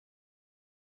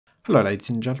Hello ladies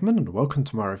and gentlemen, and welcome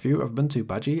to my review of Ubuntu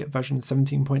Budgie version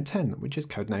 17.10, which is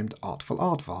codenamed Artful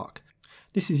Aardvark.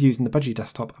 This is using the Budgie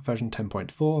Desktop version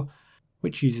 10.4,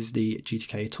 which uses the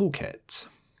GTK toolkit.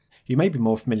 You may be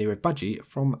more familiar with Budgie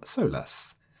from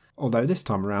Solus, although this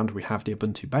time around we have the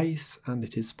Ubuntu base and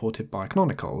it is supported by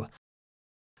Canonical.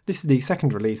 This is the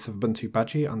second release of Ubuntu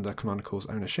Budgie under Canonical's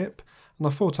ownership, and I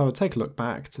thought I would take a look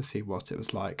back to see what it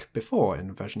was like before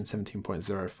in version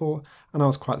 17.04, and I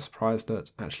was quite surprised that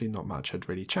actually not much had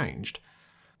really changed.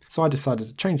 So I decided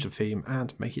to change the theme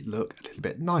and make it look a little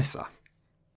bit nicer.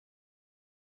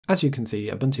 As you can see,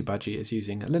 Ubuntu Budgie is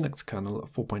using a Linux kernel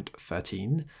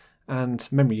 4.13, and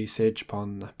memory usage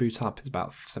upon boot up is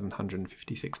about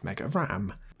 756 meg of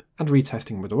RAM, and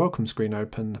retesting with the welcome screen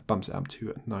open bumps it up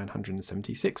to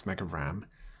 976 meg of RAM.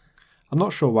 I'm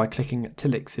not sure why clicking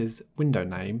Tilix's window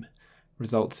name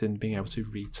results in being able to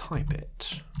retype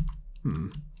it.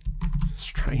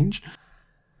 Strange.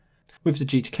 With the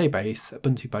GTK base,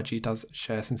 Ubuntu Budgie does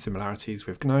share some similarities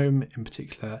with GNOME, in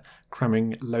particular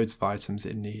cramming loads of items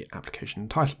in the application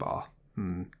title bar.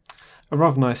 A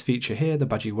rather nice feature here, the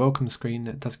Budgie welcome screen,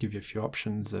 it does give you a few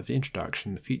options of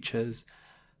introduction features,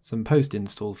 some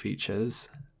post-install features,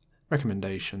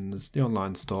 recommendations, the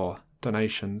online store,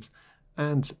 donations,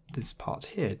 and this part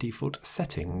here, default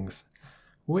settings,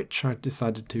 which I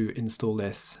decided to install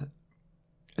this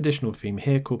additional theme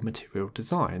here called Material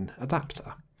Design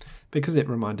Adapter, because it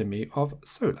reminded me of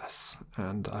Solus,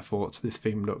 and I thought this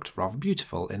theme looked rather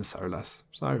beautiful in Solus,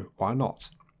 so why not?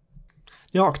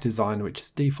 The arc design, which is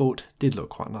default, did look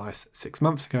quite nice 6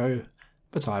 months ago,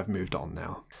 but I have moved on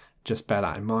now. Just bear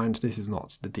that in mind, this is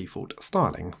not the default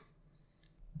styling.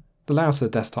 The layout of the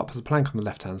desktop has a plank on the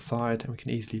left hand side, and we can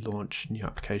easily launch new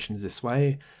applications this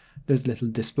way. There's a little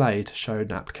display to show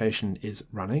an application is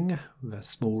running, with a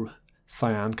small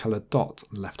cyan coloured dot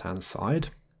on the left hand side.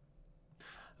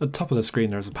 At the top of the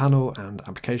screen there is a panel and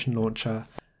application launcher,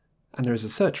 and there is a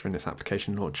searcher in this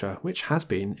application launcher which has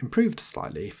been improved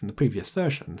slightly from the previous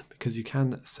version, because you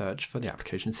can search for the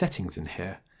application settings in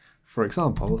here. For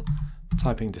example,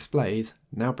 typing displays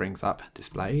now brings up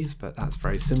displays, but that's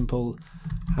very simple.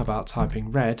 How about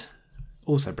typing red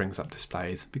also brings up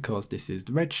displays, because this is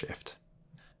the redshift.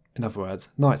 In other words,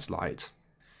 night light.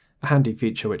 A handy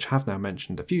feature which I have now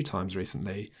mentioned a few times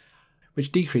recently,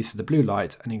 which decreases the blue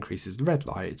light and increases the red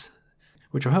light,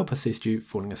 which will help assist you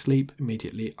falling asleep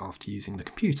immediately after using the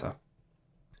computer.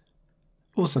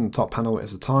 Also in the top panel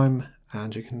is a time,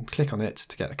 and you can click on it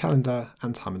to get the calendar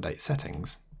and time and date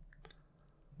settings.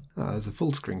 There's a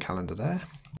full screen calendar there.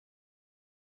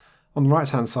 On the right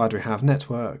hand side we have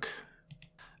network,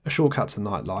 a shortcut to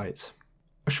nightlight,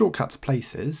 a shortcut to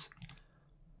places,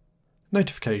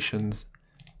 notifications,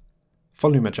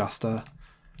 volume adjuster,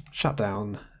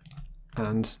 shutdown,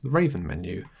 and the Raven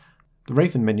menu. The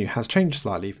Raven menu has changed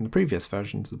slightly from the previous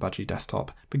versions of the Budgie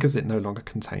Desktop because it no longer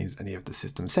contains any of the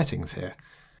system settings here.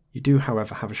 You do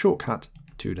however have a shortcut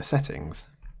to the settings,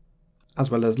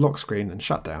 as well as lock screen and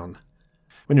shutdown.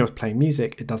 When you're playing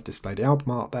music, it does display the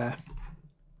album art there,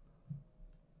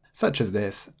 such as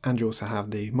this, and you also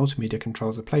have the multimedia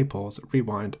controls of play, pause,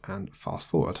 rewind, and fast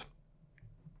forward.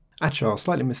 Actually, I was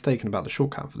slightly mistaken about the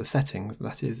shortcut for the settings,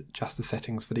 that is just the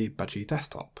settings for the Budgie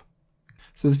Desktop.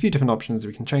 So there's a few different options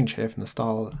we can change here, from the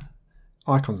style,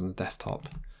 icons on the desktop,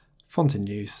 font in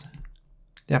use,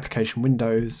 the application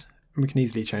windows, and we can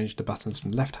easily change the buttons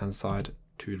from the left hand side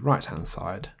to the right hand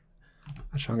side.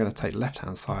 Actually, I'm going to take the left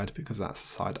hand side because that's the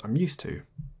side I'm used to.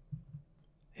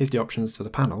 Here's the options to the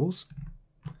panels,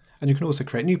 and you can also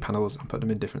create new panels and put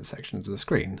them in different sections of the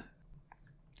screen.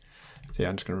 So yeah,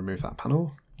 I'm just going to remove that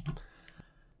panel.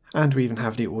 And we even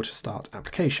have the auto start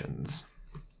applications.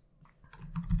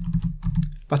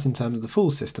 But in terms of the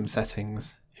full system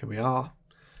settings, here we are.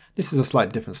 This is a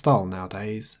slightly different style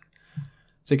nowadays.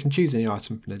 So you can choose any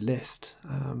item from the list.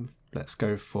 Let's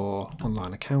go for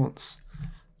online accounts.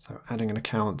 So adding an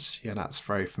account, yeah, that's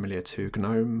very familiar to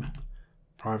GNOME.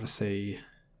 Privacy,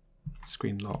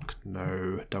 screen lock,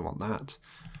 no, don't want that.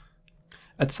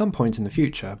 At some point in the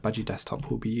future, Budgie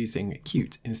Desktop will be using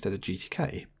Qt instead of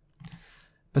GTK.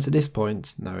 But at this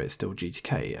point, no, it's still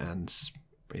GTK, and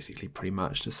basically pretty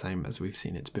much the same as we've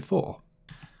seen it before.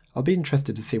 I'll be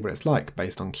interested to see what it's like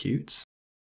based on Qt.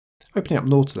 Opening up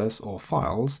Nautilus or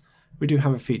Files, we do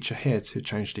have a feature here to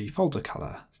change the folder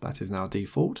colour, so that is now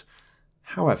default.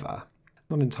 However,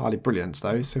 not entirely brilliant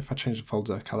though, so if I change the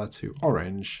folder colour to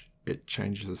orange, it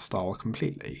changes the style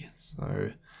completely.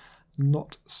 So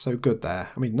not so good there.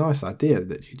 I mean, nice idea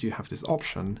that you do have this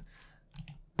option,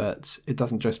 but it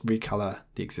doesn't just recolour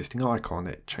the existing icon,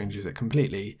 it changes it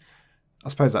completely. I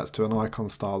suppose that's to an icon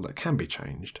style that can be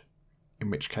changed, in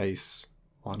which case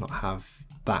why not have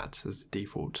that as the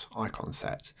default icon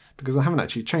set? Because I haven't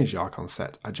actually changed the icon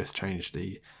set, I just changed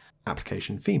the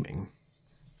application theming.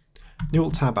 The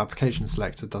Alt-Tab application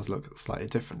selector does look slightly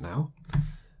different now.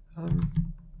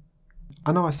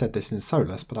 I know I said this in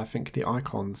Solus, but I think the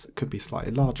icons could be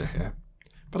slightly larger here,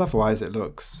 but otherwise it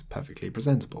looks perfectly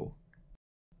presentable.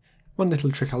 One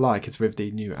little trick I like is with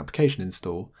the new application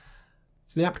install,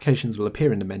 so the applications will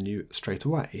appear in the menu straight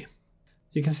away.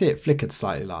 You can see it flickered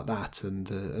slightly like that and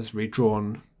has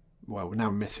redrawn, well, we're now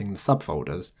missing the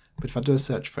subfolders, but if I do a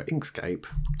search for Inkscape,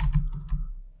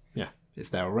 yeah, it's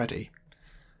there already.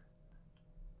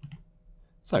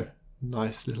 So,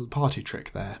 nice little party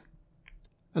trick there.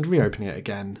 And reopening it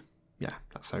again, yeah,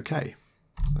 that's okay.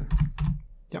 So,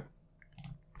 yep,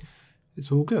 it's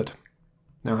all good.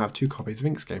 Now I have 2 copies of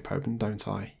Inkscape open, don't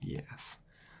I? Yes.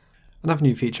 Another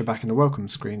new feature back in the welcome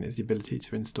screen is the ability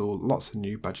to install lots of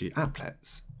new Budgie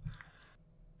applets.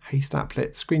 Haste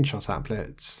applet, screenshot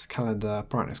applet, calendar,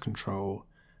 brightness control,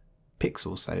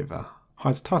 pixel saver,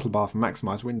 hides the title bar for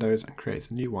maximize windows and creates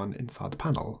a new one inside the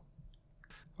panel.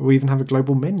 We even have a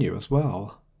global menu as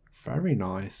well. Very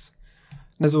nice.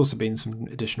 And there's also been some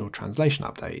additional translation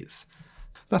updates.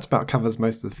 That about covers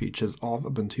most of the features of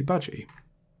Ubuntu Budgie.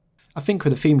 I think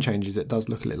with the theme changes it does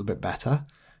look a little bit better.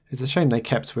 It's a shame they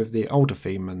kept with the older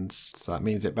theme, and so that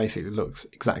means it basically looks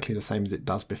exactly the same as it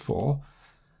does before.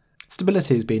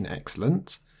 Stability has been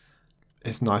excellent.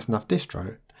 It's a nice enough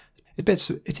distro.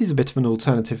 It is a bit of an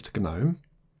alternative to GNOME.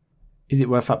 Is it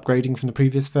worth upgrading from the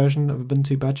previous version of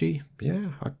Ubuntu Budgie?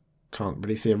 Yeah, I can't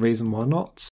really see a reason why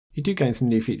not. You do gain some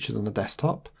new features on the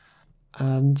desktop,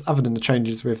 and other than the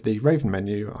changes with the Raven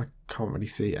menu, I can't really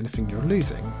see anything you're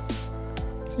losing.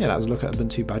 So yeah, that was a look at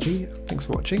Ubuntu Budgie. Thanks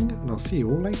for watching, and I'll see you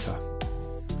all later.